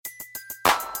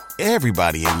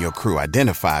Everybody in your crew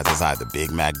identifies as either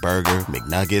Big Mac Burger,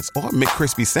 McNuggets, or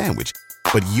McCrispy Sandwich.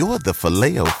 But you're the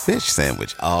Filet-O-Fish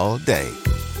Sandwich all day.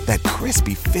 That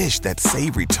crispy fish, that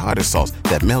savory tartar sauce,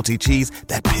 that melty cheese,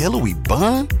 that pillowy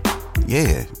bun.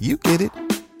 Yeah, you get it.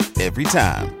 Every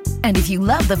time. And if you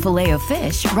love the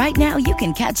Filet-O-Fish, right now you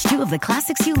can catch two of the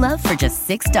classics you love for just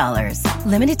 $6.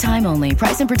 Limited time only.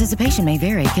 Price and participation may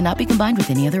vary. Cannot be combined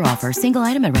with any other offer. Single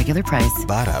item at regular price.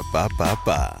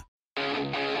 Ba-da-ba-ba-ba.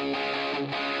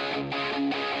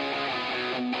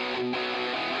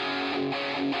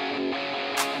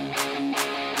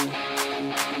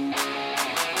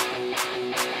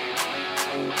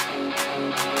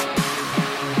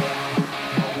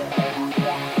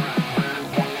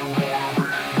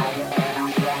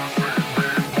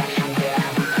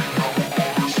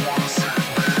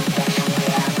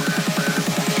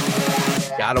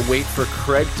 Gotta wait for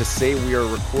Craig to say we are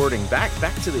recording. Back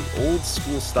to the old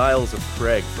school styles of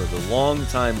Craig for the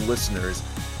long-time listeners.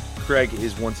 Craig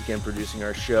is once again producing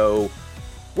our show.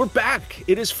 We're back.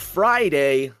 It is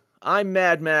Friday. I'm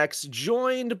Mad Max,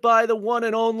 joined by the one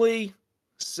and only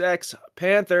Sex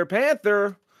Panther.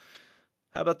 Panther,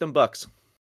 how about them Bucks?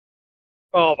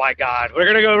 Oh my God, we're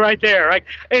gonna go right there. Right,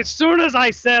 as soon as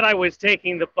I said I was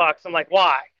taking the Bucks, I'm like,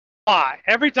 why?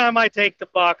 Every time I take the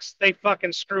Bucks, they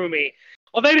fucking screw me.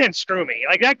 Well, they didn't screw me.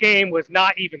 Like, that game was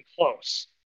not even close.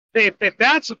 If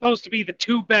that's supposed to be the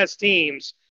two best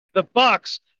teams, the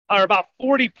Bucks are about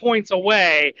 40 points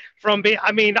away from being.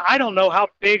 I mean, I don't know how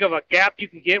big of a gap you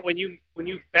can get when you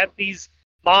bet these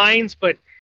lines, but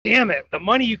damn it, the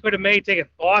money you could have made taking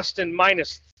Boston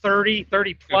minus 30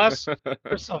 plus,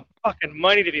 there's some fucking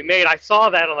money to be made. I saw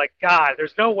that. I'm like, God,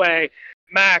 there's no way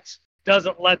Max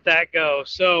doesn't let that go.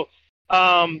 So,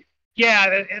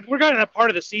 yeah, we're going to a part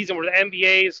of the season where the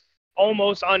NBA is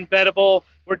almost unbettable.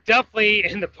 We're definitely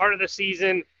in the part of the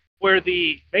season where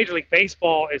the Major League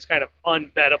Baseball is kind of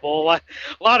unbettable.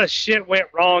 A lot of shit went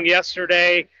wrong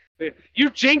yesterday. You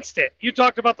jinxed it. You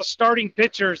talked about the starting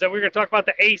pitchers, that we were going to talk about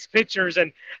the ace pitchers,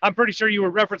 and I'm pretty sure you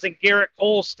were referencing Garrett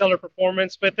Cole's stellar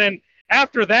performance. But then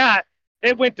after that,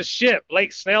 it went to shit.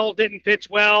 Blake Snell didn't pitch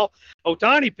well.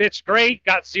 Ohtani pitched great,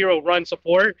 got 0 run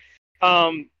support.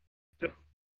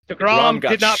 DeGrom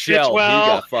did not pitch well. He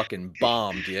got fucking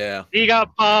bombed, yeah. He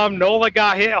got bombed. Nola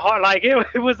got hit hard. Like,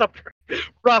 it was a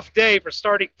rough day for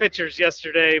starting pitchers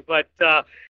yesterday. But,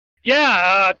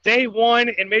 day 1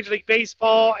 in Major League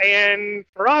Baseball. And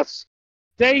for us,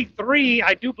 day 3,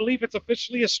 I do believe it's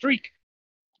officially a streak.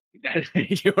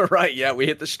 You were right. Yeah, we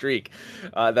hit the streak.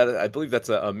 I believe that's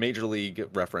a Major League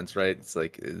reference, right? It's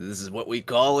like, this is what we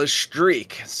call a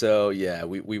streak. So, yeah,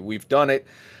 we've done it.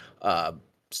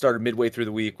 Started midway through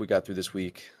the week. We got through this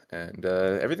week, and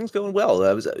everything's going well.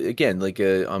 I was again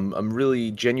I'm really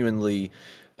genuinely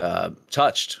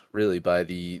touched, really, by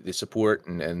the support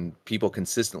and people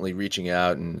consistently reaching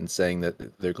out and saying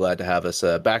that they're glad to have us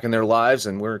back in their lives,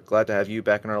 and we're glad to have you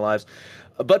back in our lives.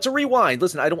 But to rewind,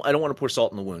 listen, I don't want to pour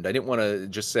salt in the wound. I didn't want to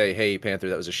just say, "Hey, Panther,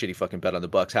 that was a shitty fucking bet on the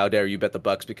Bucks. How dare you bet the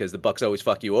Bucks because the Bucks always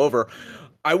fuck you over."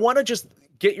 I want to just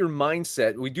get your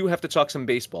mindset. We do have to talk some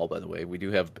baseball, by the way. We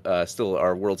do have still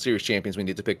our World Series champions we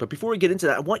need to pick. But before we get into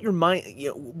that, I want your mind.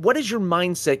 What is your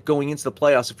mindset going into the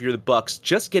playoffs if you're the Bucks,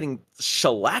 just getting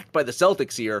shellacked by the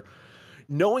Celtics here,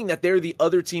 knowing that they're the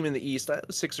other team in the East? The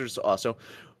Sixers also.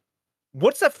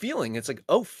 What's that feeling? It's like,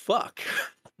 oh fuck.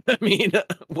 I mean,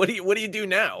 what do you do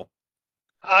now?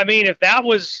 I mean, if that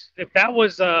was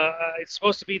it's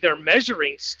supposed to be their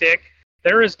measuring stick,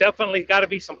 there is definitely got to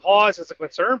be some pause as a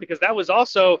concern, because that was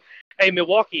also a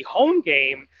Milwaukee home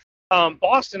game.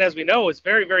 Boston, as we know, is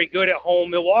very, very good at home.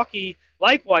 Milwaukee,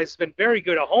 likewise, has been very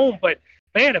good at home. But,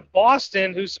 man, if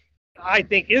Boston, who's I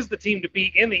think is the team to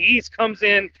beat in the East, comes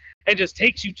in and just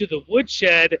takes you to the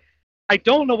woodshed, I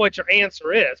don't know what your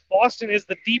answer is. Boston is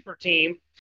the deeper team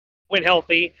when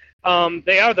healthy.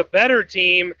 They are the better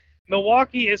team.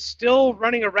 Milwaukee is still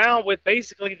running around with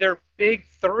basically their big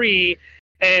 3,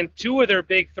 and 2 of their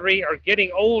big 3 are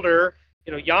getting older.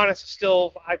 You know, Giannis is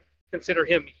still, I consider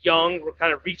him young. We're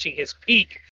kind of reaching his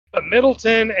peak. But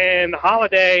Middleton and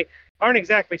Holiday aren't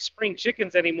exactly spring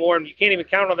chickens anymore, and you can't even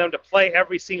count on them to play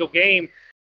every single game.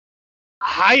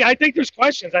 I think there's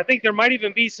questions. I think there might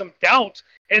even be some doubt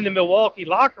in the Milwaukee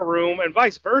locker room, and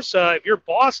vice versa. If you're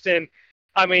Boston,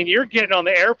 I mean, you're getting on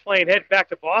the airplane, heading back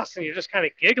to Boston. You're just kind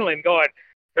of giggling, going,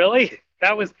 really?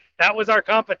 That was our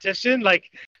competition? Like,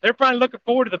 they're probably looking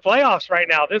forward to the playoffs right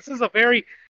now. This is a very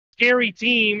scary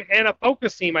team and a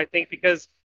focus team, I think, because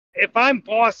if I'm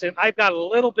Boston, I've got a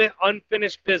little bit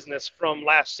unfinished business from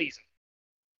last season.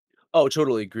 Oh,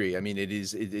 totally agree. I mean, it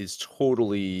is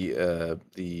totally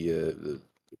the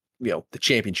the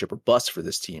championship or bust for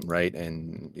this team, right?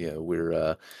 And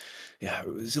we're yeah.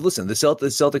 So listen, the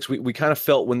Celtics, we kind of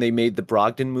felt when they made the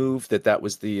Brogdon move that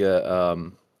was the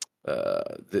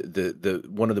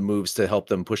one of the moves to help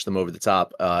them push them over the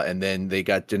top. And then they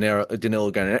got Danilo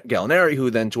Gallinari, who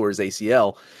then tore his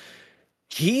ACL.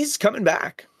 He's coming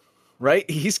back, right?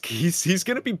 He's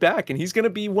going to be back, and he's going to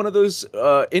be one of those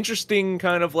interesting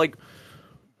kind of like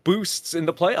boosts in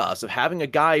the playoffs of having a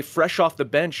guy fresh off the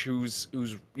bench who's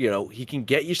he can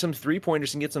get you some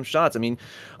 3-pointers and get some shots. I mean,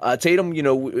 Tatum,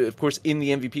 of course, in the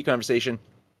MVP conversation,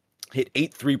 hit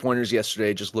 8 3-pointers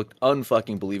yesterday. Just looked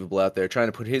unfucking believable out there, trying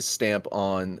to put his stamp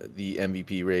on the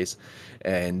MVP race.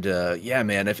 And yeah,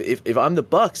 man, if I'm the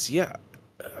Bucks, yeah.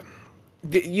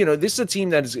 This is a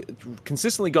team that has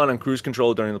consistently gone on cruise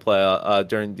control during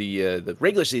the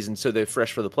regular season, so they're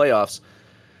fresh for the playoffs.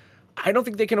 I don't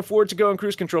think they can afford to go on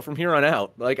cruise control from here on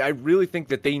out. Like, I really think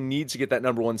that they need to get that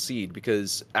number 1 seed,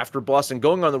 because after Boston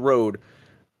going on the road,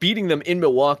 beating them in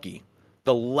Milwaukee,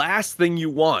 the last thing you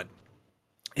want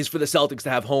is for the Celtics to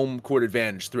have home court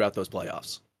advantage throughout those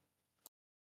playoffs.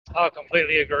 I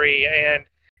completely agree. And,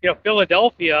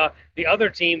 Philadelphia, the other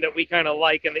team that we kind of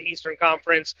like in the Eastern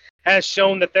Conference, has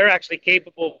shown that they're actually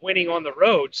capable of winning on the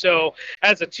road. So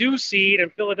as a 2 seed,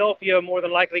 and Philadelphia more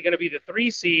than likely going to be the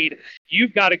 3 seed,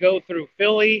 you've got to go through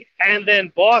Philly and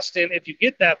then Boston. If you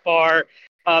get that far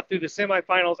through the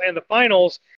semifinals and the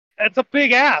finals, that's a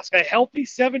big ask. A healthy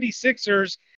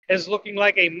 76ers is looking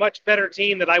like a much better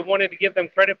team that I wanted to give them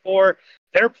credit for.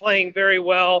 They're playing very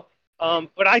well.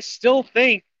 But I still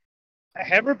think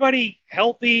everybody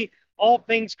healthy, all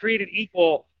things created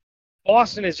equal,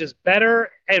 Boston is just better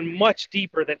and much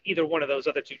deeper than either one of those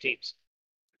other 2 teams.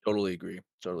 Totally agree.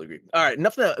 All right,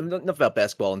 enough about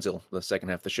basketball until the second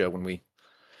half of the show when we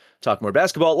talk more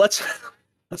basketball. Let's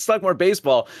talk more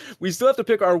baseball. We still have to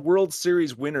pick our World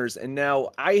Series winners, and now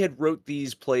I had wrote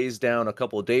these plays down a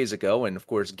couple of days ago, and of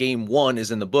course Game 1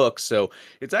 is in the books, so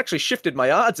it's actually shifted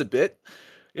my odds a bit.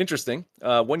 Interesting.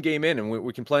 1 game in, and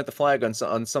we can plant the flag on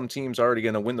some teams already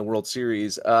going to win the World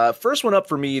Series. First one up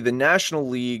for me, the National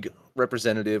League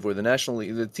representative, or the National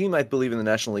League, the team I believe in the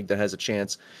National League that has a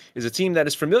chance, is a team that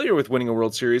is familiar with winning a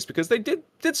World Series because they did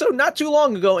so not too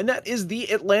long ago, and that is the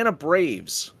Atlanta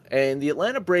Braves. And the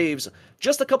Atlanta Braves,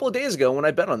 just a couple of days ago when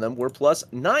I bet on them, were plus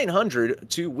 900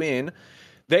 to win.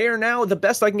 They are now, the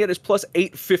best I can get is plus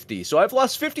 850. So I've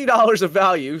lost $50 of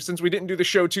value since we didn't do the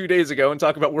show 2 days ago and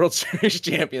talk about World Series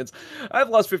champions. I've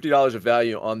lost $50 of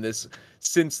value on this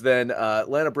since then.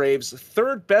 Atlanta Braves,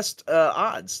 3rd best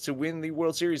odds to win the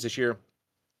World Series this year.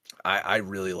 I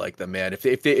really like them, man.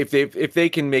 If they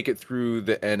can make it through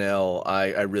the NL,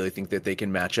 I really think that they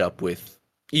can match up with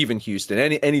even Houston.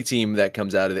 Any team that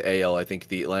comes out of the AL, I think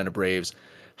the Atlanta Braves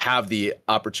have the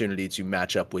opportunity to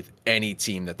match up with any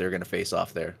team that they're going to face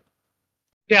off there.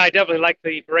 Yeah, I definitely like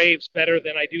the Braves better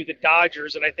than I do the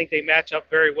Dodgers, and I think they match up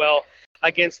very well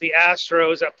against the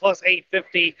Astros at plus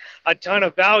 850. A ton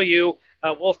of value.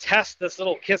 We'll test this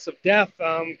little kiss of death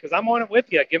because I'm on it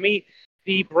with you. Give me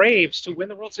the Braves to win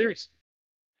the World Series.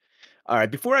 All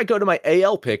right, before I go to my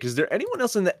AL pick, is there anyone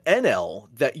else in the NL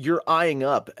that you're eyeing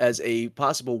up as a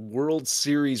possible World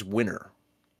Series winner?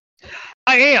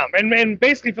 I am, and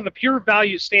basically from the pure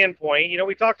value standpoint,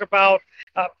 we talked about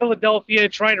Philadelphia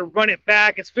trying to run it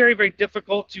back. It's very, very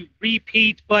difficult to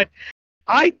repeat, but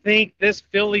I think this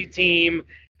Philly team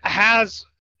has,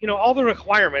 all the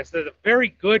requirements. They're a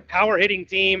very good power hitting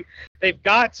team. They've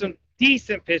got some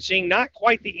decent pitching, not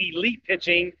quite the elite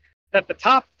pitching that the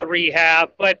top 3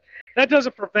 have, but that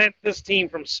doesn't prevent this team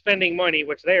from spending money,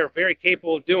 which they are very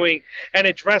capable of doing, and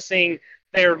addressing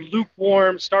their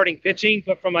lukewarm starting pitching.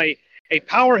 But from a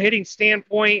power hitting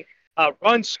standpoint,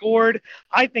 runs scored,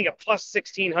 I think at plus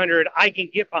 1,600, I can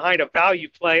get behind a value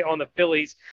play on the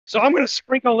Phillies. So I'm going to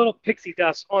sprinkle a little pixie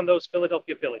dust on those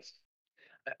Philadelphia Phillies.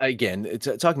 Again,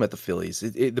 talking about the Phillies,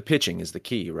 the pitching is the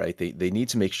key, right? They need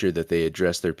to make sure that they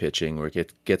address their pitching or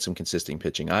get some consistent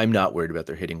pitching. I'm not worried about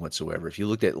their hitting whatsoever. If you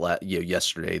looked at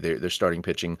yesterday, their starting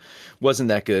pitching wasn't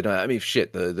that good. I mean,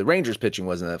 shit, the Rangers pitching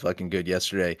wasn't that fucking good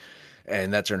yesterday,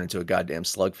 and that turned into a goddamn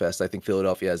slugfest. I think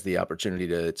Philadelphia has the opportunity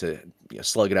to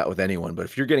slug it out with anyone. But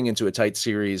if you're getting into a tight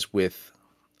series with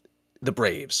the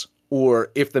Braves,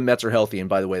 or if the Mets are healthy, and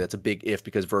by the way, that's a big if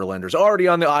because Verlander's already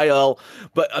on the IL,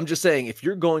 but I'm just saying, if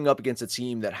you're going up against a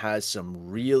team that has some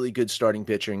really good starting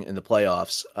pitching in the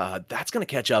playoffs, that's going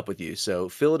to catch up with you. So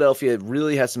Philadelphia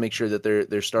really has to make sure that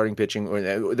their starting pitching,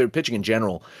 or their pitching in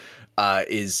general,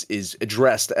 is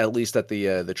addressed at least at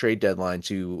the trade deadline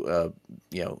to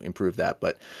improve that.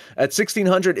 But at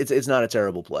 1,600, it's not a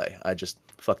terrible play. I just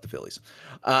fuck the Phillies.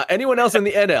 Anyone else in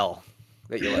the NL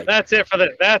that you like? That's it for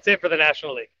the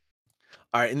National League.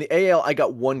 All right, in the AL, I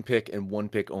got one pick and one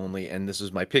pick only, and this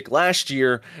was my pick last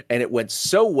year, and it went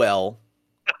so well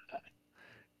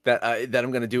that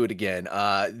I'm going to do it again.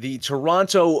 The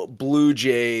Toronto Blue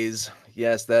Jays.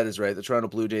 Yes, that is right. The Toronto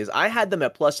Blue Jays. I had them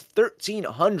at plus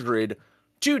 1,300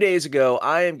 2 days ago.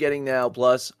 I am getting now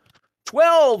plus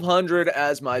 1,200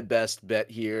 as my best bet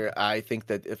here. I think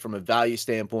that from a value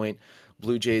standpoint,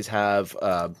 Blue Jays have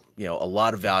a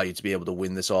lot of value to be able to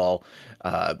win this all.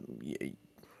 I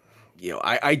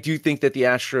do think that the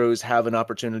Astros have an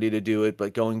opportunity to do it,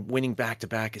 but winning back to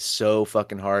back is so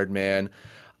fucking hard, man.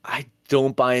 I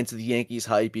don't buy into the Yankees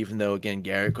hype, even though, again,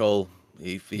 Garrett Cole,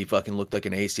 he fucking looked like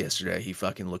an ace yesterday. He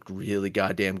fucking looked really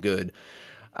goddamn good.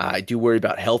 I do worry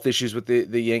about health issues with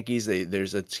the Yankees.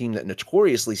 There's a team that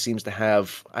notoriously seems to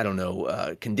have, I don't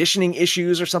know, conditioning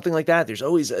issues or something like that. There's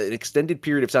always an extended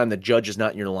period of time the Judge is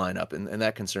not in your lineup, and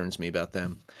that concerns me about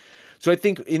them. So I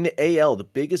think in the AL, the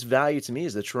biggest value to me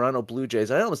is the Toronto Blue Jays.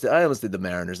 I almost did the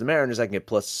Mariners. The Mariners I can get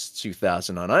plus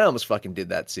 2,000 on. I almost fucking did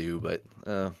that too, but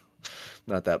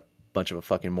not that bunch of a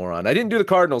fucking moron. I didn't do the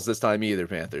Cardinals this time either,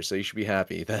 Panthers. So you should be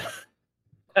happy that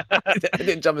I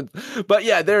didn't jump in. But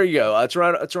yeah, there you go.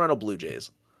 Toronto Blue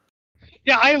Jays.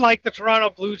 Yeah, I like the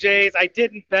Toronto Blue Jays. I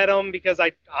didn't bet them because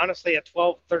I honestly at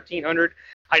 1,300,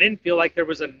 I didn't feel like there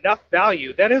was enough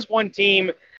value. That is one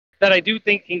team that I do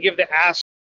think can give the Astros.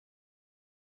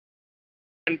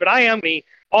 But I am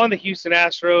on the Houston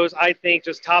Astros. I think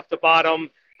just top to bottom.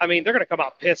 I mean, they're going to come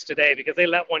out pissed today because they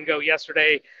let one go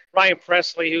yesterday. Ryan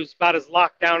Presley, who's about as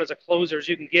locked down as a closer as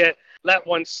you can get, let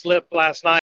one slip last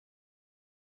night.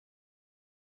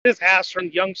 This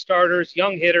Astros, young starters,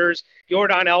 young hitters.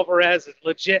 Yordan Alvarez is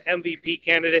legit MVP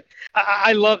candidate.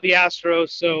 I love the Astros,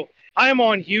 so I'm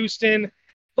on Houston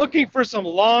looking for some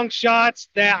long shots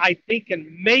that I think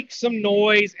can make some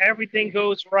noise. Everything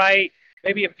goes right.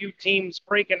 Maybe a few teams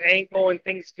break an ankle and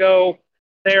things go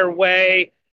their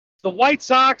way. The White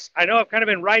Sox, I know I've kind of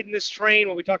been riding this train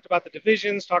when we talked about the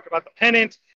divisions, talked about the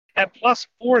pennant. At plus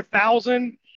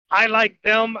 4,000, I like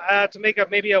them to make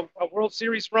maybe a World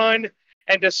Series run.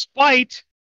 And despite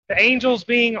the Angels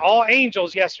being all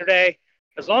Angels yesterday,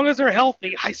 as long as they're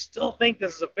healthy, I still think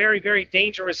this is a very, very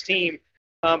dangerous team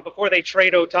before they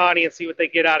trade Ohtani and see what they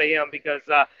get out of him, because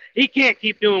he can't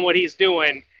keep doing what he's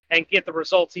doing and get the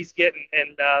results he's getting,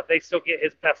 and they still get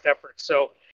his best efforts.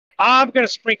 So I'm going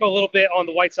to sprinkle a little bit on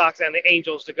the White Sox and the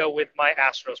Angels to go with my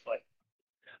Astros play.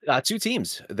 Two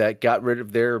teams that got rid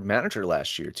of their manager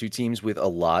last year. Two teams with a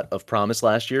lot of promise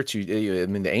last year.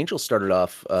 The Angels started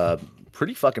off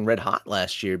pretty fucking red hot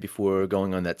last year before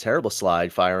going on that terrible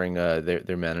slide, firing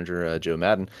their manager, Joe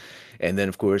Madden. And then,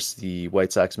 of course, the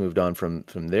White Sox moved on from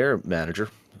their manager,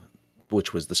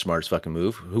 which was the smartest fucking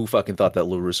move. Who fucking thought that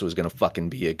Lou Russo was going to fucking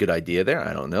be a good idea there?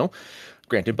 I don't know.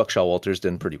 Granted, Buck Showalter's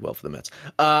done pretty well for the Mets.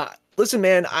 Listen,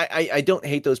 man, I don't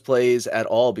hate those plays at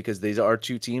all because these are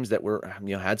two teams that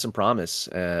had some promise.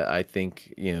 I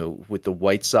think, with the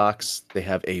White Sox, they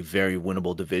have a very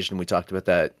winnable division. We talked about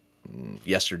that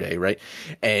yesterday, right?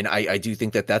 And I do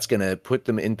think that that's going to put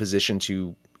them in position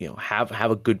to, have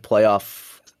a good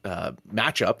playoff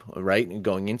matchup, right? And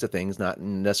going into things, not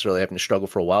necessarily having to struggle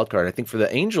for a wild card. I think for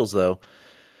the Angels, though,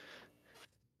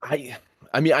 I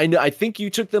think you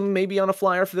took them maybe on a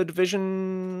flyer for the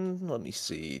division. Let me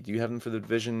see. Do you have them for the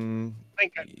division?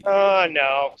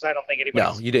 No, because I don't think anybody.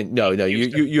 No, you didn't. No,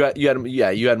 you had them. Yeah,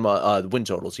 you had them win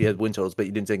totals. You had win totals, but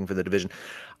you didn't take them for the division.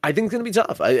 I think it's going to be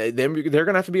tough. They're going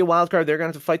to have to be a wild card. They're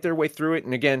going to have to fight their way through it.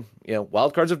 And again,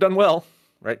 wild cards have done well.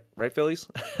 Right, Phillies.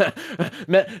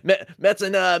 Mets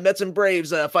and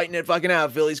Braves fighting it fucking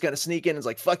out. Phillies going to sneak in. It's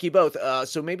like fuck you both.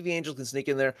 So maybe the Angels can sneak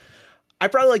in there. I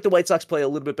probably like the White Sox play a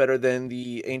little bit better than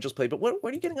the Angels play, but what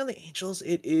are you getting on the Angels?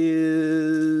 It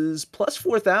is plus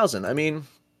 4,000. I mean,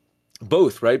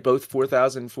 both, right? Both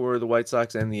 4,000 for the White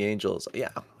Sox and the Angels.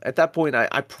 Yeah, at that point,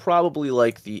 I probably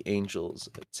like the Angels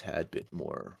a tad bit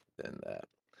more than that.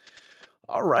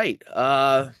 All right.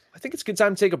 I think it's a good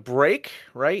time to take a break,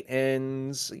 right?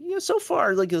 And so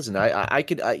far, like, listen, I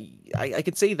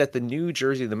could say that the New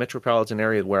Jersey, the metropolitan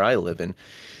area where I live in,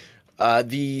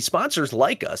 the sponsors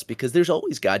like us because there's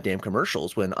always goddamn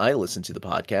commercials when I listen to the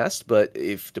podcast. But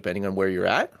depending on where you're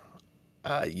at,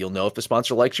 you'll know if the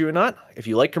sponsor likes you or not. If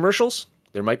you like commercials,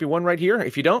 there might be one right here.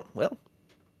 If you don't, well,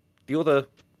 deal with a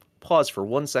pause for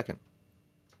 1 second.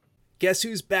 Guess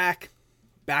who's back?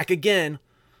 Back again.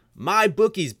 My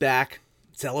bookie's back.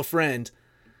 Tell a friend.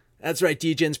 That's right,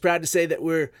 DJ's proud to say that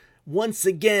we're once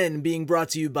again being brought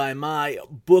to you by my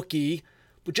bookie.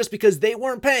 But just because they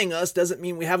weren't paying us doesn't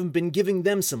mean we haven't been giving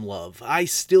them some love. I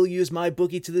still use my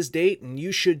bookie to this date, and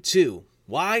you should too.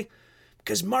 Why?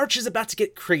 Because March is about to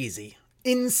get crazy.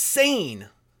 Insane.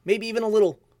 maybe even a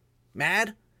little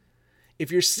mad?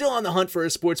 If you're still on the hunt for a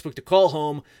sportsbook to call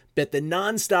home, bet the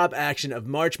non-stop action of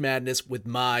March Madness with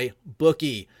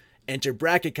MyBookie. Enter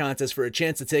bracket contests for a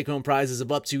chance to take home prizes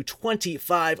of up to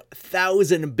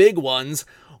 25,000 big ones,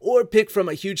 or pick from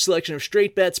a huge selection of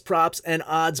straight bets, props, and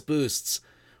odds boosts.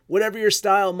 Whatever your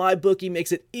style, MyBookie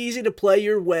makes it easy to play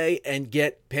your way and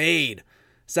get paid.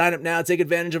 Sign up now and take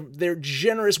advantage of their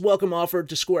generous welcome offer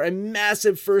to score a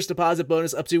massive first deposit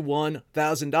bonus up to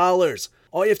 $1,000.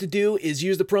 All you have to do is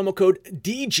use the promo code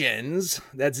DEGENS,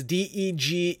 that's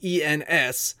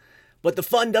DEGENS, but the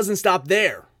fun doesn't stop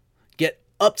there. Get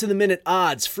up-to-the-minute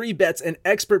odds, free bets, and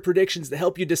expert predictions to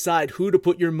help you decide who to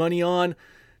put your money on.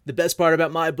 The best part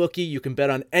about MyBookie, you can bet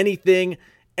on anything,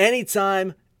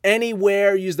 anytime,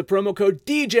 anywhere. Use the promo code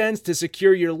DEGENS to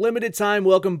secure your limited-time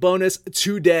welcome bonus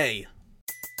today.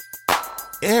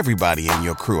 Everybody in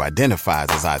your crew identifies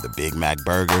as either Big Mac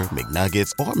Burger,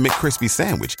 McNuggets, or McCrispy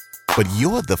Sandwich. But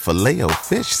you're the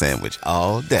Filet-O-Fish Sandwich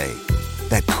all day.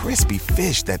 That crispy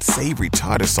fish, that savory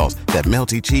tartar sauce, that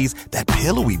melty cheese, that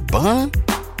pillowy bun.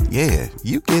 Yeah,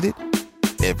 you get it.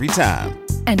 Every time.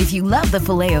 And if you love the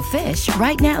Filet-O-Fish,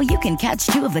 right now you can catch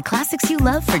two of the classics you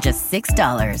love for just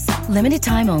 $6. Limited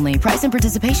time only. Price and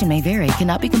participation may vary.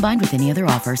 Cannot be combined with any other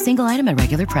offer. Single item at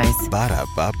regular price.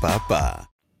 Ba-da-ba-ba-ba.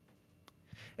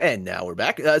 And now we're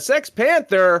back. Sex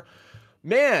Panther,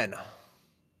 man,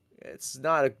 it's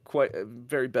not a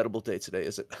very bettable day today,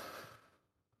 is it?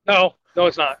 No,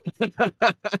 it's not.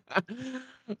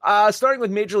 Starting with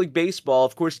Major League Baseball,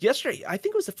 of course, yesterday, I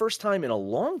think it was the first time in a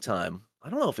long time, I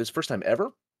don't know if it's the first time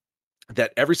ever,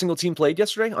 that every single team played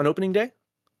yesterday on opening day.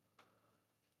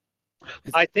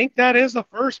 I think that is the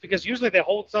first, because usually they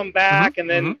hold some back and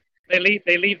then they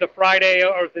leave the Friday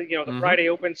or the Friday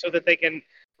open so that they can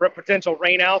potential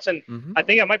rainouts, and I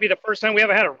think it might be the first time we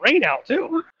ever had a rainout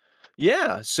too.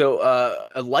 Yeah, so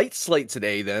a light slate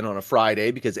today then on a Friday,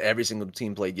 because every single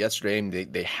team played yesterday, and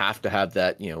they have to have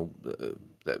that,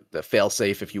 the fail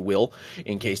safe, if you will,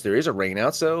 in case there is a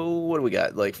rainout. So what do we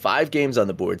got? Like 5 games on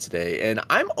the board today, and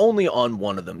I'm only on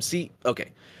one of them. See,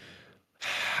 okay.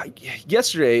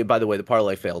 Yesterday, by the way, the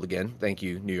parlay failed again. Thank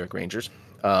you, New York Rangers.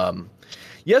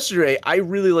 Yesterday, I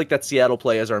really like that Seattle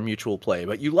play as our mutual play,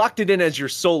 but you locked it in as your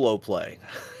solo play.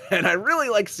 And I really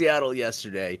like Seattle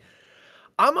yesterday.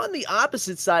 I'm on the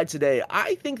opposite side today.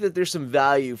 I think that there's some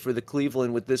value for the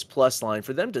Cleveland with this plus line,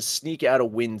 for them to sneak out a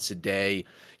win today,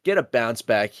 get a bounce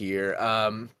back here.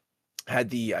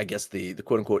 Had the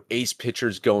quote-unquote ace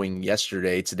pitchers going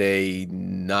yesterday. Today,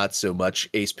 not so much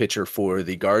ace pitcher for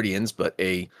the Guardians, but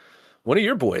one of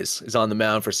your boys is on the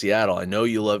mound for Seattle. I know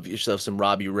you love yourself some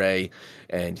Robbie Ray,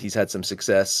 and he's had some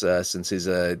success since his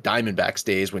Diamondbacks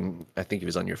days when I think he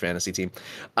was on your fantasy team.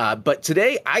 But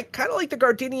today, I kind of like the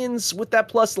Gardenians with that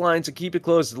plus line to keep it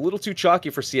close. It's a little too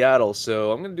chalky for Seattle,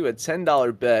 so I'm going to do a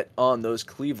 $10 bet on those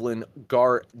Cleveland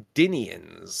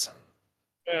Gardenians.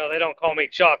 Well, they don't call me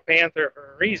Chalk Panther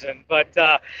for a reason, but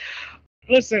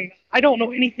listen, I don't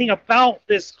know anything about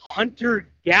this Hunter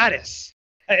Gaddis.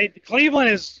 Cleveland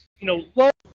is, low.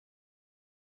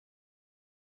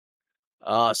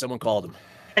 Someone called him.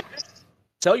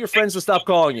 Tell your friends to stop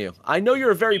calling you. I know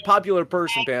you're a very popular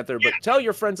person, Panther, but tell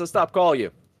your friends to stop calling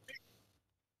you.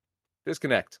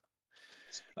 Disconnect.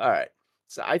 All right.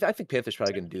 So I think Panther's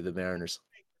probably going to do the Mariners.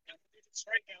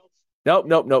 Nope.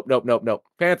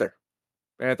 Panther.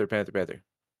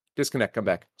 Disconnect. Come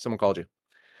back. Someone called you.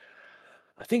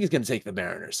 I think he's going to take the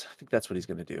Mariners. I think that's what he's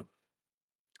going to do.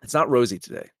 It's not Rosie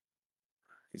today.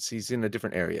 He's in a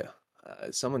different area.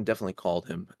 Someone definitely called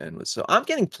him and was so. I'm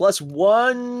getting plus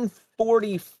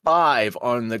 145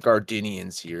 on the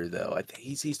Gardenians here, though. I think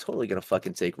he's totally gonna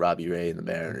fucking take Robbie Ray and the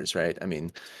Mariners, right? I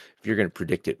mean, if you're gonna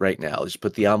predict it right now, just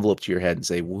put the envelope to your head and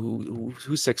say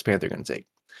who's Sex Panther gonna take?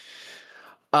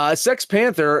 Sex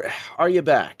Panther, are you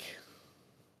back?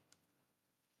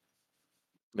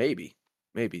 Maybe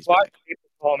he's Why back. people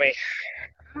call me?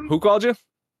 Who called you?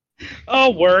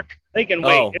 Oh, work. They can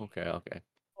wait. Oh, okay.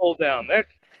 Hold down.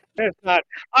 There's not.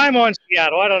 I'm on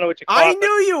Seattle. I don't know what you call it. I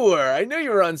knew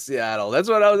you were on Seattle. That's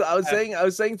what I was saying. I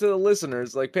was saying to the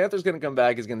listeners, like, Panther's going to come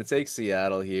back. He's going to take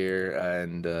Seattle here,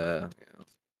 and I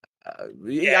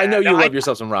know you love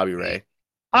yourself some Robbie Ray.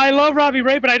 I love Robbie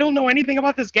Ray, but I don't know anything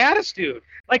about this Gaddis dude.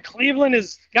 Like, Cleveland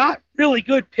has got really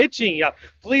good pitching.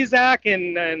 Plesac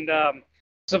and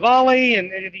Savali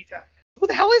and who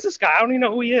the hell is this guy? I don't even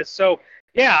know who he is. So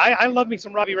yeah, I love me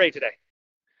some Robbie Ray today.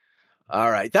 All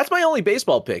right. That's my only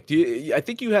baseball pick. I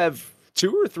think you have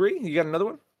 2 or 3? You got another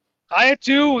one? I had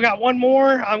 2. We got one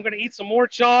more. I'm going to eat some more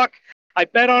chalk. I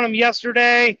bet on him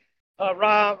yesterday.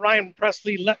 Ryan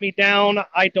Presley let me down.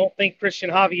 I don't think Christian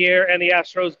Javier and the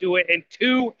Astros do it in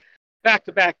 2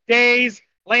 back-to-back days.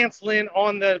 Lance Lynn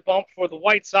on the bump for the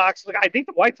White Sox. Look, I think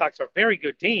the White Sox are a very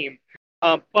good team.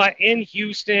 But in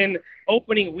Houston,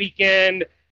 opening weekend,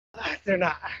 they're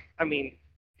not. I mean,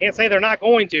 can't say they're not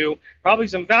going to. Probably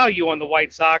some value on the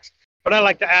White Sox, but I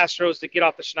like the Astros to get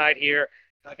off the schneid here.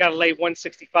 I got to lay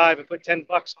 165 and put $10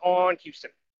 on Houston.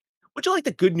 Would you like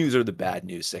the good news or the bad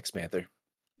news, Sex Panther?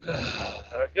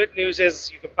 Good news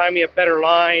is you can find me a better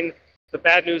line. The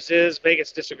bad news is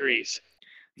Vegas disagrees.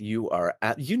 You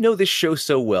know this show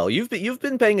so well. You've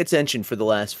been paying attention for the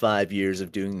last 5 years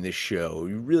of doing this show.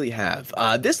 You really have.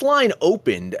 This line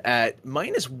opened at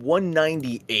minus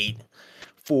 198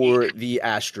 for the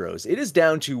Astros. It is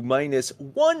down to minus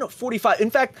 145.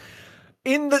 In fact,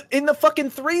 in the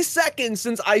fucking 3 seconds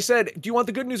since I said, do you want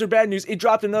the good news or bad news? It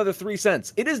dropped another 3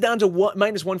 cents. It is down to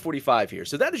minus 145 here.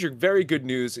 So that is your very good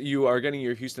news. You are getting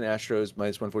your Houston Astros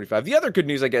minus 145. The other good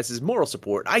news, I guess, is moral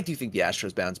support. I do think the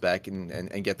Astros bounce back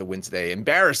and get the win today.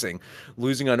 Embarrassing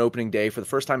losing on opening day for the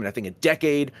first time in, I think, a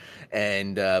decade,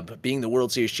 and being the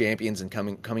World Series champions and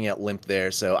coming out limp there.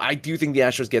 So I do think the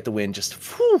Astros get the win. Just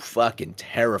fucking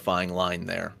terrifying line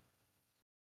there.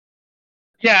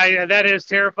 Yeah, that is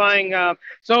terrifying.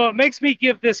 So it makes me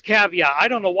give this caveat. I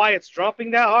don't know why it's dropping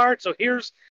that hard. So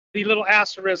here's the little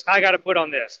asterisk I got to put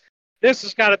on this. This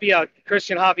has got to be a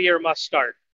Christian Javier must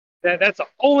start. That's the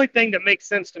only thing that makes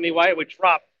sense to me why it would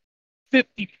drop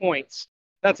 50 points.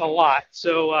 That's a lot.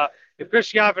 So if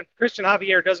Christian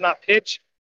Javier does not pitch,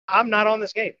 I'm not on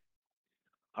this game.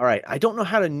 All right, I don't know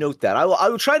how to note that. I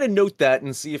will try to note that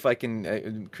and see if I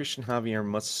can. Christian Javier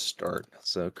must start.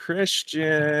 So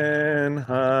Christian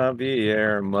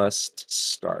Javier must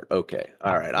start. Okay,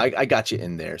 all right, I got you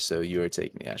in there. So you are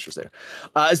taking the Astros there.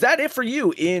 Is that it for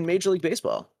you in Major League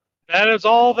Baseball? That is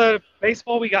all the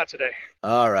baseball we got today.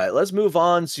 All right, let's move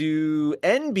on to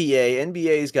NBA.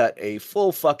 NBA's got a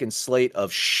full fucking slate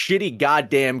of shitty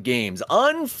goddamn games.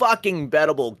 Unfucking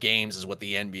bettable games is what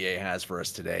the NBA has for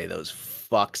us today. Those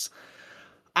fucks.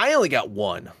 I only got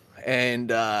one,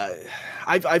 and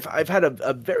I've had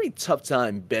a very tough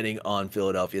time betting on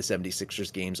Philadelphia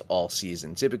 76ers games all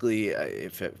season. Typically,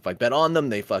 if I bet on them,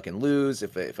 they fucking lose.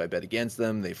 If I bet against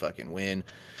them, they fucking win.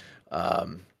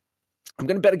 I'm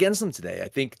going to bet against them today. I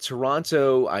think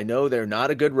Toronto, I know they're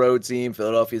not a good road team.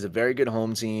 Philadelphia is a very good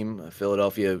home team.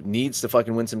 Philadelphia needs to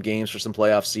fucking win some games for some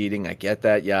playoff seeding. I get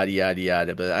that, yada, yada,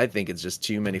 yada, but I think it's just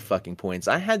too many fucking points.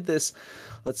 I had this,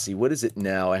 let's see, what is it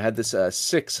now? I had this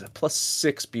plus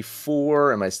 6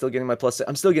 before. Am I still getting my plus 6?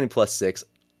 I'm still getting plus 6.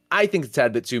 I think it's a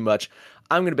tad bit too much.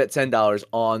 I'm going to bet $10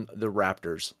 on the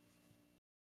Raptors.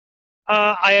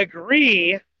 I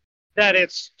agree that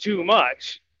it's too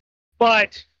much,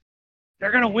 but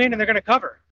they're going to win and they're going to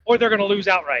cover, or they're going to lose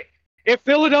outright. If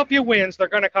Philadelphia wins, they're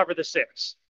going to cover the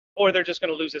 6, or they're just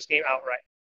going to lose this game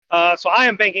outright. So I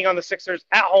am banking on the Sixers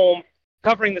at home,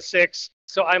 covering the 6.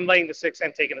 So I'm laying the 6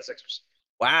 and taking the Sixers.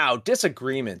 Wow,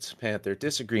 disagreement, Panther.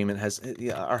 Disagreement has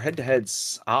our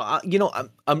head-to-heads.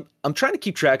 I'm trying to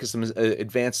keep track of some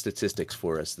advanced statistics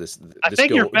for us. I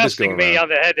think you're besting me on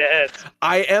the head-to-heads.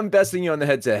 I am besting you on the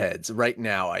head-to-heads right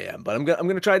now. I am, but I'm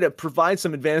gonna try to provide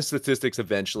some advanced statistics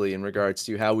eventually in regards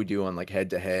to how we do on like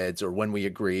head-to-heads or when we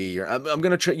agree. Or I'm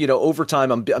gonna try. Over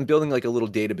time, I'm building like a little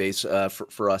database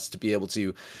for us to be able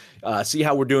to see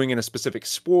how we're doing in a specific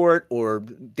sport or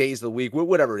days of the week,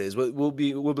 whatever it is. We'll be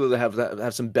able to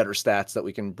have some better stats that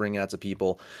we can bring out to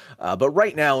people. But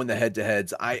right now in the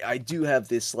head-to-heads, I do have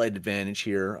this slight advantage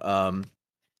here.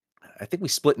 I think we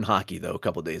split in hockey though a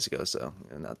couple of days ago, so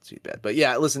not too bad. But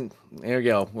yeah, listen, there you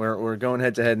go. We're going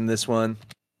head-to-head in this one.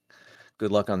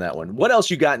 Good luck on that one. What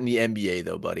else you got in the NBA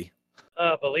though, buddy?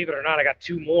 Believe it or not, I got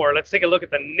 2 more. Let's take a look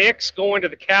at the Knicks going to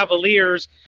the Cavaliers.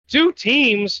 2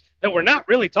 teams that we're not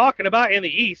really talking about in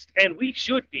the East, and we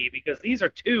should be, because these are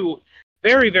 2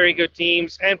 very, very good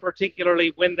teams, and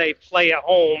particularly when they play at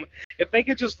home. If they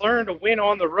could just learn to win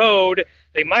on the road,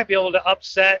 they might be able to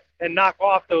upset and knock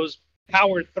off those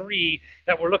power 3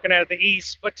 that we're looking at the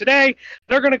East. But today,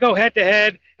 they're going to go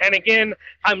head-to-head, and again,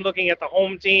 I'm looking at the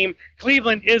home team.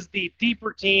 Cleveland is the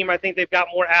deeper team. I think they've got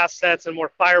more assets and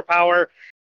more firepower.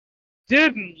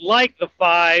 Didn't like the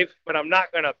 5, but I'm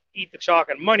not going to eat the chalk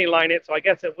and money line it, so I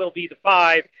guess it will be the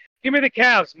 5. Give me the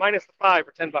Cavs minus the 5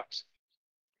 for $10.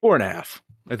 4.5.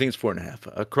 I think it's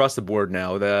 4.5 across the board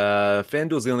now. The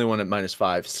FanDuel's the only one at minus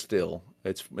 5 still.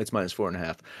 It's minus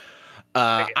 4.5.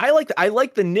 I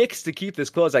like the Knicks to keep this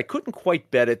close. I couldn't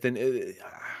quite bet it. Then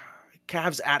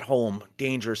Cavs at home,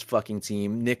 dangerous fucking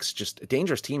team. Knicks just a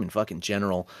dangerous team in fucking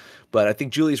general. But I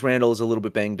think Julius Randle is a little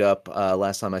bit banged up.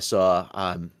 Last time I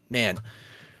saw, man,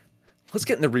 Let's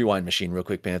get in the rewind machine real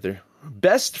quick, Panther.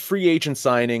 Best free agent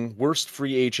signing, worst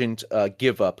free agent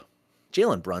give up.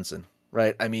 Jalen Brunson,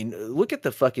 right? I mean, look at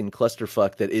the fucking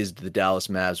clusterfuck that is the Dallas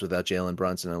Mavs without Jalen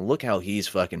Brunson, and look how he's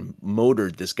fucking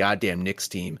motored this goddamn Knicks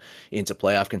team into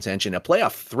playoff contention, a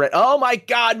playoff threat. Oh my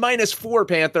God, -4,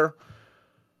 Panther.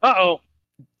 Uh-oh.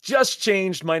 Just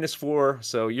changed -4,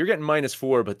 so you're getting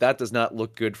 -4, but that does not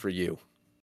look good for you.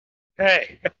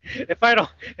 Hey, if I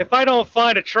don't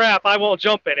find a trap, I won't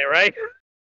jump in it, right?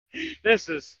 This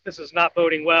is not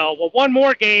boding well. Well, one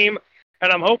more game,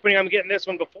 and I'm hoping I'm getting this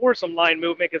one before some line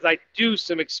movement, because I do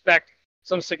expect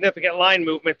some significant line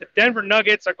movement. The Denver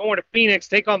Nuggets are going to Phoenix,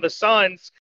 take on the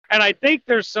Suns, and I think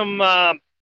there's some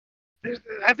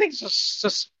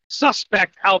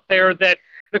suspect out there that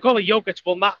Nikola Jokic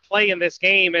will not play in this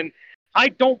game, and I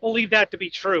don't believe that to be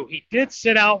true. He did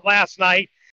sit out last night,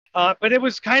 but it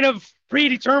was kind of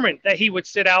predetermined that he would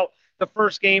sit out the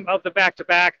first game of the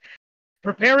back-to-back.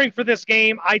 Preparing for this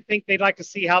game, I think they'd like to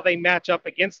see how they match up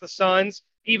against the Suns,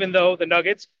 even though the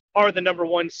Nuggets are the number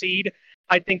 1 seed.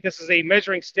 I think this is a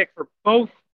measuring stick for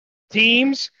both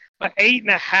teams, but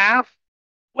 8.5,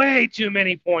 way too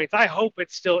many points. I hope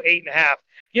it's still 8.5.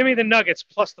 Give me the Nuggets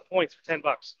plus the points for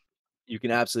 $10. You can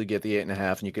absolutely get the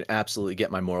 8.5, and you can absolutely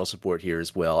get my moral support here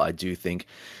as well. I do think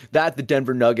that the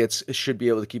Denver Nuggets should be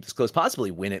able to keep this close,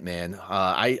 possibly win it, man.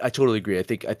 I totally agree. I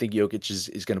think Jokic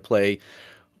is going to play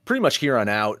pretty much here on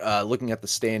out. Looking at the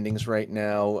standings right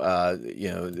now,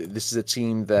 this is a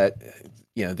team that,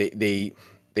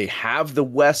 they have the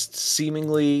West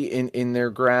seemingly in their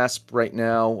grasp right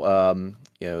now.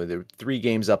 They're 3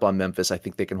 games up on Memphis. I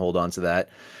think they can hold on to that.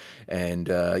 And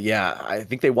I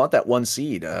think they want that 1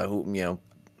 seed.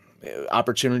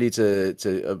 Opportunity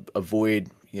to avoid,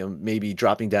 maybe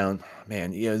dropping down.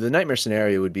 Man, the nightmare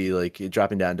scenario would be like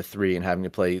dropping down to 3 and having to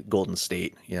play Golden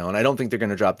State. And I don't think they're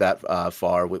going to drop that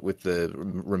far with the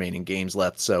remaining games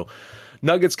left. So,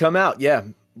 Nuggets come out. Yeah,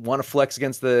 want to flex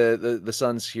against the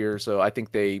Suns here. So I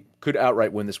think they could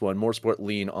outright win this one. More sport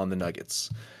lean on the Nuggets.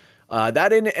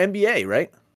 That in NBA,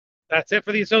 right? That's it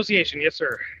for the association. Yes,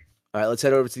 sir. All right, let's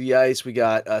head over to the ice. We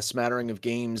got a smattering of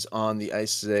games on the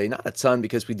ice today. Not a ton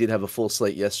because we did have a full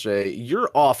slate yesterday.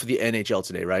 You're off the NHL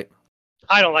today, right?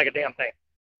 I don't like a damn thing.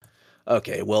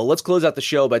 Okay, well, let's close out the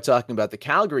show by talking about the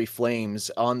Calgary Flames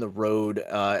on the road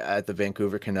at the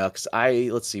Vancouver Canucks.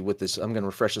 Let's see what this. I'm going to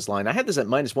refresh this line. I had this at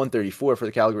 -134 for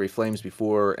the Calgary Flames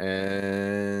before,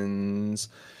 and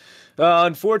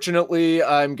unfortunately,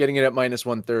 I'm getting it at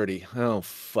 -130. Oh,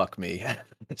 fuck me.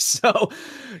 So,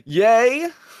 yay.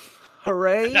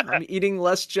 Hooray. I'm eating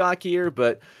less chalk here,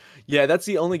 but yeah, that's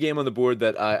the only game on the board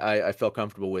that I felt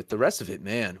comfortable with. The rest of it,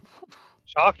 man.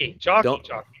 Chalky.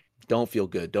 Don't feel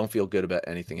good. Don't feel good about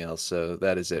anything else. So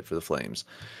that is it for the Flames.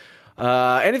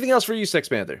 Anything else for you, Sex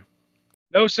Panther?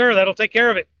 No, sir. That'll take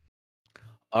care of it.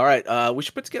 All right. We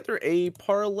should put together a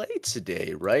parlay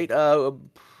today, right?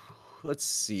 Let's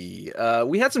see.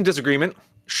 We had some disagreement.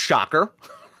 Shocker,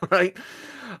 right?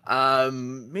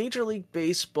 Major League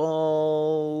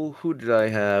Baseball. Who did I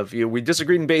have? We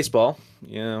disagreed in baseball.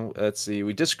 Let's see.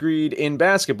 We disagreed in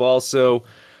basketball. So,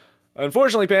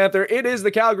 unfortunately, Panther, it is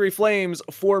the Calgary Flames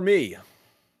for me.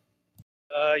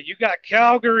 You got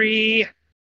Calgary.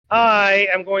 I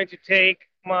am going to take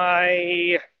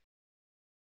my...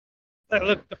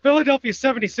 Look, the Philadelphia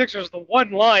 76ers, the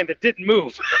one line that didn't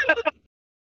move.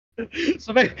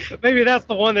 So maybe that's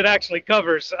the one that actually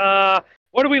covers.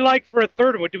 What do we like for a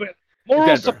third one?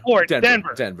 Moral support.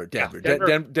 Denver.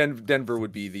 Denver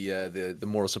would be the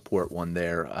moral support one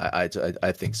there.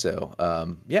 I think so.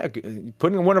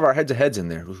 Putting one of our head-to-heads in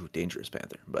there. Ooh, dangerous,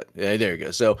 Panther. But there you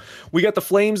go. So we got the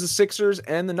Flames, the Sixers,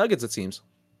 and the Nuggets, it seems.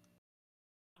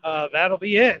 That'll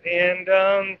be it.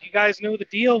 And you guys know the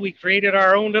deal. We created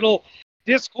our own little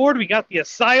Discord. We got the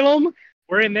Asylum.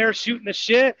 We're in there shooting the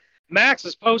shit. Max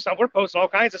is posting. We're posting all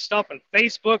kinds of stuff on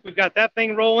Facebook. We've got that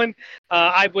thing rolling.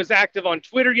 I was active on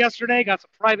Twitter yesterday. Got some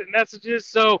private messages.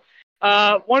 So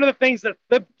one of the things that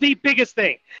the biggest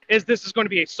thing is this is going to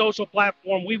be a social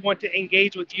platform. We want to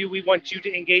engage with you. We want you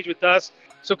to engage with us.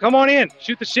 So come on in.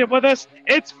 Shoot the shit with us.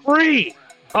 It's free.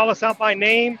 Call us out by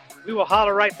name. We will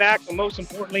holler right back. But most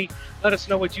importantly, let us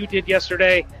know what you did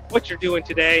yesterday, what you're doing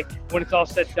today. When it's all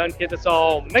said and done, kids, let's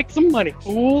all make some money,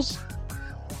 fools.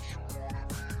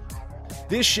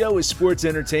 This show is sports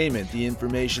entertainment. The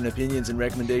information, opinions, and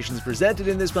recommendations presented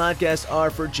in this podcast are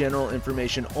for general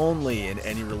information only, and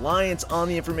any reliance on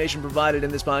the information provided in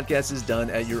this podcast is done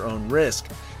at your own risk.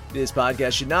 This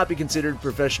podcast should not be considered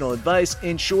professional advice.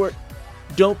 In short,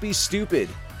 don't be stupid.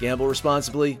 Gamble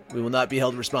responsibly. We will not be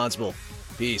held responsible.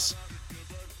 Peace.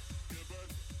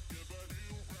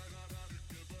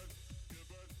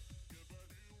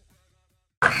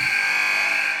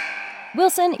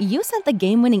 Wilson, you sent the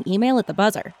game-winning email at the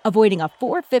buzzer, avoiding a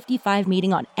 4:55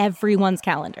 meeting on everyone's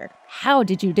calendar. How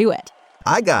did you do it?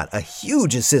 I got a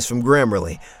huge assist from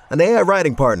Grammarly, an AI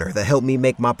writing partner that helped me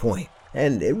make my point.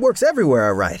 And it works everywhere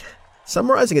I write.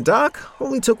 Summarizing a doc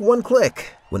only took one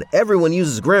click. When everyone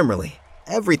uses Grammarly,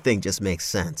 everything just makes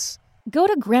sense. Go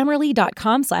to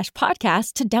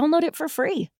Grammarly.com/podcast to download it for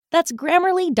free. That's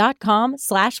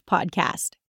Grammarly.com/podcast.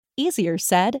 Easier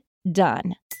said,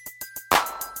 done.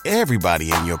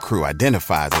 Everybody in your crew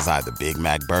identifies as either Big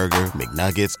Mac Burger,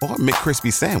 McNuggets, or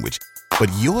McCrispy Sandwich. But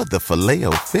you're the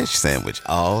Filet-O-Fish Sandwich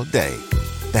all day.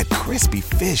 That crispy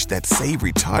fish, that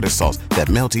savory tartar sauce, that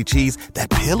melty cheese,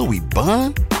 that pillowy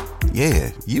bun.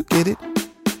 Yeah, you get it.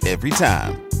 Every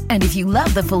time. And if you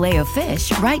love the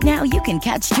Filet-O-Fish, right now you can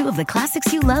catch two of the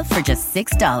classics you love for just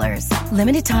 $6.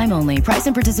 Limited time only. Price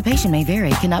and participation may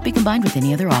vary. Cannot be combined with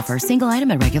any other offer. Single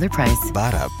item at regular price.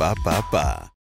 Ba-da-ba-ba-ba.